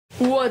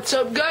What's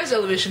up, guys?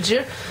 Elevations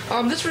here.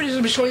 This video is going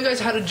to be showing you guys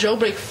how to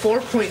jailbreak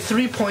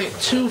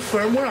 4.3.2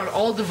 firmware on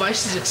all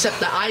devices except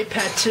the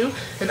iPad 2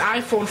 and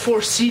iPhone 4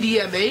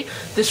 CDMA.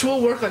 This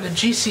will work on the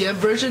GSM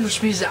version,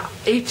 which means the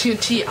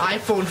AT&T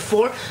iPhone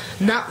 4,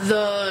 not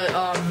the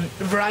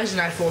Verizon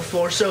iPhone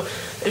 4. So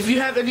if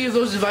you have any of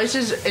those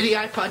devices, any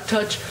iPod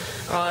Touch,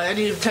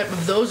 any type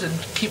of those, and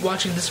keep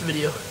watching this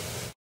video.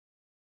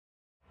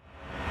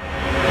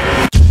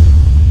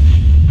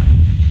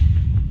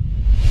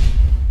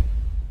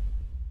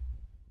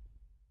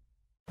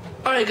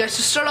 Alright guys,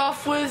 to start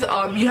off with,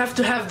 you have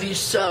to have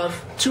these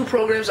two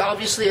programs,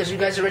 obviously, as you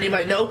guys already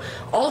might know.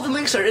 All the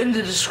links are in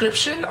the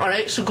description,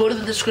 alright? So go to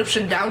the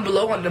description down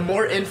below under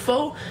more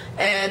info,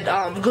 and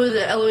go to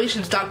the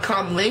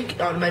elevations.com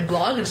link on my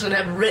blog. It's going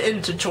to have a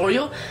written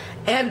tutorial,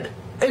 and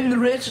in the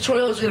written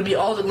tutorial is going to be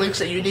all the links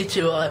that you need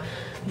to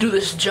do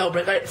this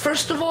jailbreak. Alright,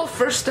 first of all,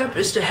 first step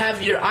is to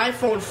have your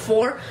iPhone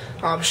 4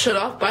 shut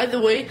off. By the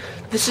way,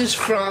 this is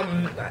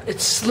from,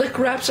 it's Slick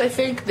Wraps, I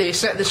think. They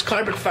sent this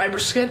carbon fiber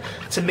skin.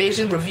 It's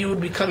amazing. Review will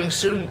be coming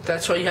soon.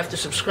 That's why you have to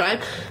subscribe.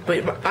 But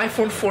your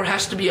iPhone 4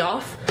 has to be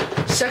off.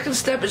 Second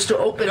step is to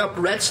open up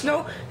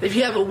Redsn0w. If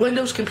you have a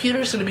Windows computer,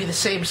 it's going to be the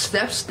same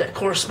steps that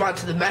correspond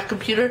to the Mac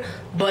computer,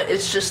 but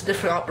it's just a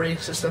different operating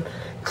system.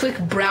 Click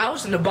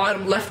Browse in the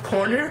bottom left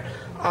corner.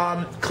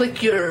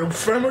 Click your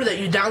firmware that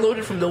you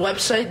downloaded from the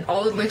website.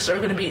 All the links are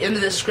going to be in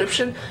the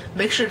description.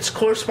 Make sure it's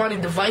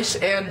corresponding device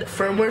and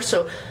firmware.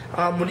 So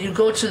when you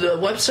go to the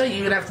website,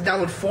 you're going to have to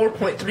download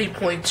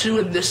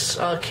 4.3.2 in this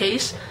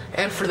case,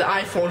 and for the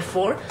iPhone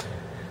 4.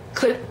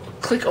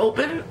 Click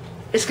Open.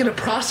 It's going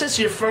to process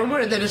your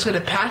firmware, and then it's going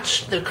to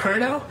patch the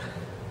kernel.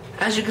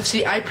 As you can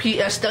see,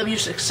 IPSW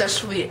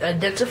successfully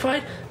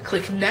identified.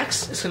 Click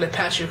Next. It's going to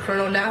patch your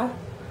kernel now.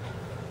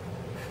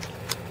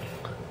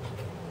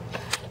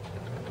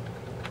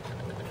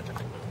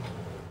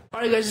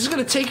 Alright guys, this is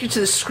going to take you to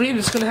the screen.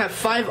 It's going to have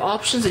 5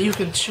 options that you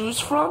can choose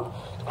from.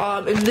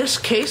 In this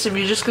case, if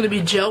you're just going to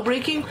be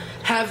jailbreaking,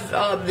 have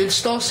the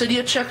install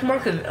Cydia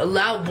checkmark and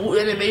allow boot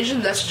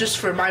animation. That's just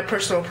for my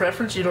personal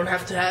preference. You don't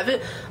have to have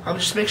it.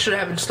 Just make sure to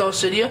have install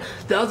Cydia.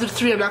 The other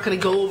 3 I'm not going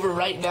to go over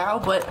right now,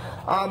 but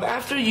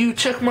after you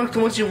checkmark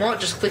the ones you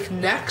want, just click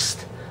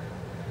Next.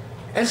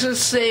 And it's going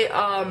to say,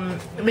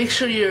 make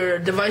sure your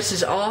device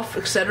is off,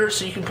 etc.,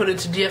 so you can put it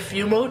into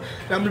DFU mode.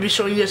 And I'm going to be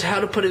showing you guys how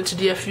to put it into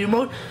DFU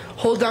mode.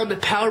 Hold down the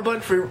power button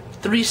for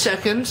 3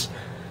 seconds,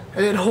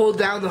 and then hold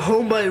down the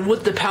home button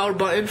with the power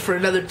button for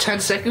another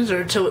 10 seconds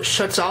or until it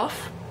shuts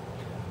off.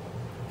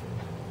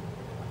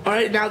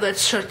 Alright, now that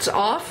shuts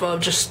off,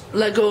 just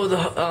let go of the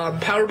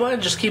power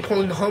button. Just keep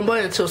holding the home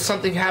button until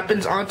something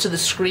happens onto the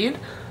screen.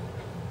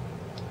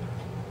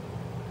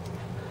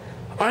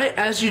 Alright,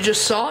 as you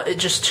just saw, it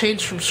just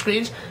changed from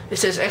screens. It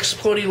says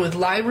exploding with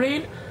lime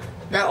rain.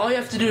 Now all you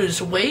have to do is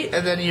wait,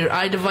 and then your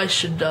iDevice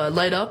should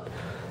light up.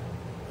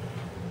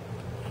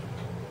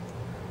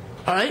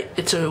 Alright,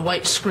 it's a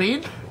white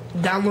screen.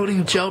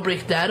 Downloading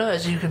jailbreak data,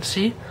 as you can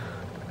see.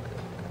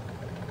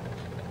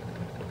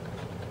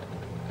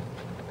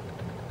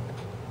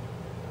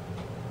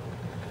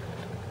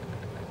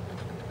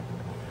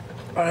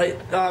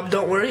 Alright,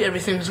 don't worry,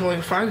 everything's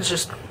going fine. It's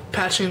just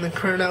patching the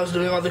kernel,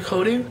 doing all the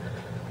coding.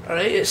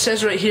 Alright, it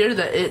says right here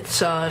that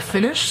it's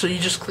finished, so you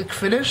just click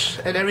finish,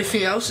 and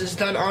everything else is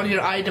done on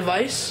your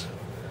iDevice.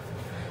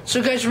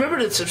 So guys, remember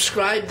to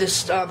subscribe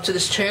to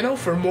this channel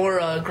for more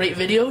great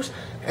videos,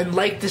 and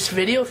like this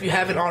video if you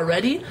haven't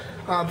already.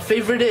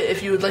 Favorite it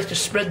if you would like to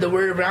spread the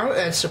word around,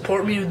 and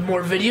support me with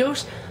more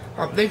videos.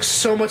 Thanks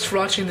so much for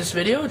watching this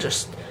video.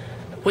 Just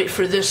wait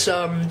for this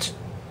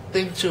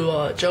thing to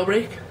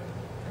jailbreak.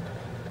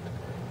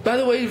 By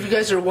the way, if you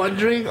guys are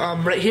wondering,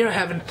 right here I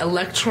have an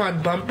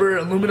electron bumper,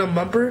 aluminum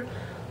bumper,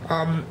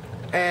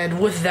 and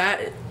with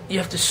that you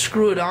have to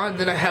screw it on.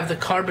 Then I have the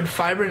carbon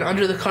fiber, and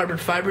under the carbon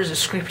fiber is a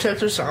screen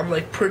protector, so I'm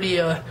like pretty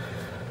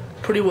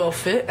well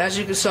fit. As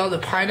you can see, the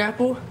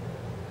pineapple,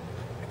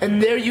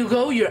 and there you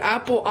go. Your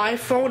Apple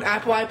iPhone,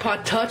 Apple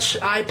iPod Touch,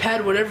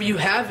 iPad, whatever you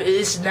have,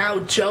 is now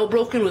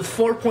jailbroken with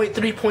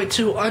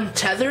 4.3.2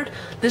 untethered.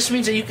 This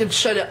means that you can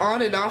shut it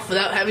on and off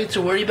without having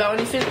to worry about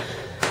anything.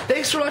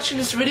 Thanks for watching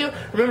this video.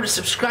 Remember to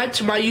subscribe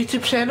to my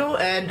YouTube channel,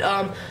 and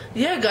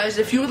yeah guys,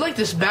 if you would like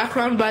this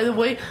background, by the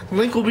way,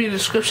 link will be in the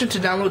description to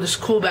download this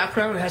cool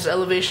background. It has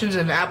elevations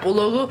and an Apple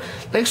logo.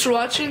 Thanks for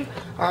watching.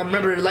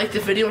 Remember to like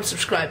the video and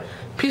subscribe.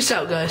 Peace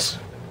out, guys.